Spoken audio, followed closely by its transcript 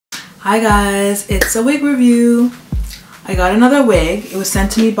Hi guys, it's a wig review. I got another wig. It was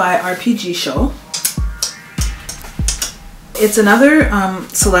sent to me by RPGshow. It's another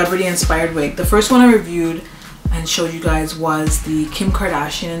celebrity inspired wig. The first one I reviewed and showed you guys was the Kim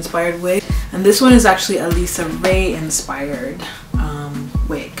Kardashian inspired wig. And this one is actually a Raye inspired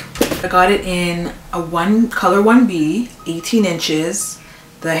wig. I got it in a color 1B, 18 inches.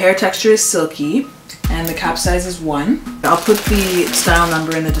 The hair texture is silky. And the cap size is 1. I'll put the style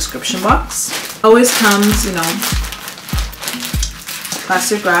number in the description box. Always comes, you know,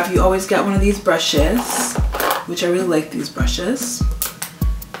 plastic wrap. You always get one of these brushes, which I really like these brushes.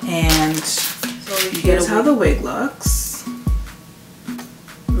 And so here's how the wig looks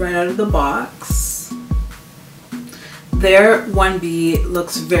right out of the box. Their 1B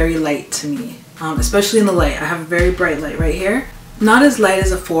looks very light to me, especially in the light. I have a very bright light right here. Not as light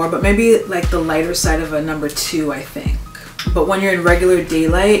as a 4, but maybe like the lighter side of a number 2, I think. But when you're in regular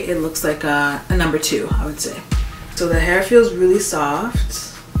daylight, it looks like a number 2, I would say. So the hair feels really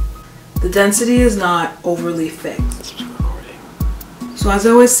soft. The density is not overly thick. So as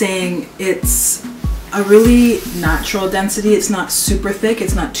I was saying, it's a really natural density. It's not super thick,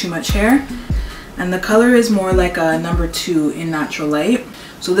 it's not too much hair. And the color is more like a number 2 in natural light.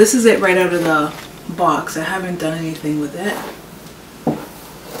 So this is it right out of the box. I haven't done anything with it.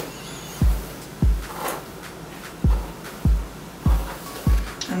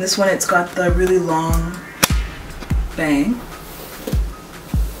 And this one, it's got the really long bang.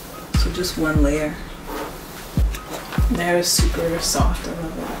 So just one layer. The hair is super soft, I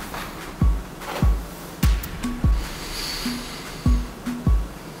love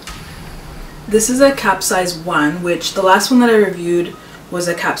it. This is a cap size 1, which the last one that I reviewed was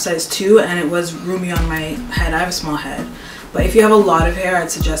a cap size 2 and it was roomy on my head. I have a small head. But if you have a lot of hair,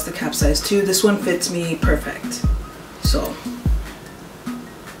 I'd suggest the cap size 2. This one fits me perfect. So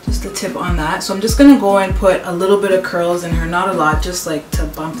just a tip on that. So I'm just gonna go and put a little bit of curls in her, not a lot, just like to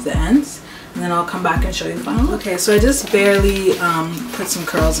bump the ends, and then I'll come back and show you the final look. Okay, so I just barely put some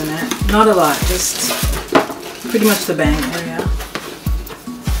curls in it, not a lot, just pretty much the bang area.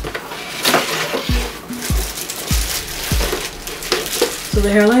 So the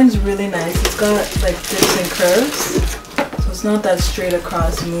hairline's really nice. It's got like dips and curves, so it's not that straight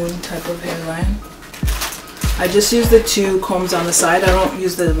across moon type of hairline. I just use the 2 combs on the side. I don't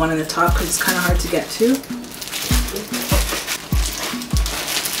use the one in the top because it's kind of hard to get to.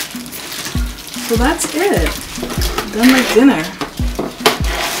 So that's it. Done like dinner.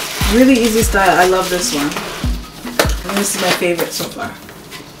 Really easy style. I love this one. And this is my favorite so far.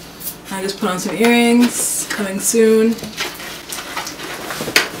 I just put on some earrings. Coming soon.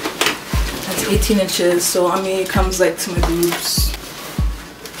 That's 18 inches. So on me it comes like to my boobs.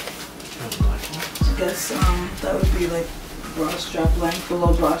 I guess that would be like bra strap length,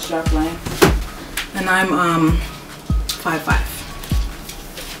 below bra strap length. And I'm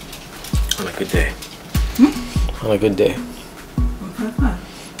 5'5". On a good day. Hmm? On a good day. I'm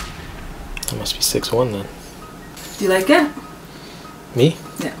 5'5". I must be 6'1" then. Do you like it? Me?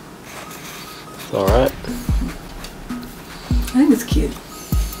 Yeah. It's alright. I think it's cute.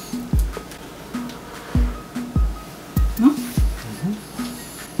 No?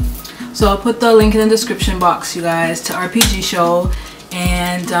 So I'll put the link in the description box, you guys, to RPGshow,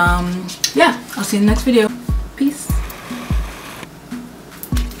 and yeah, I'll see you in the next video.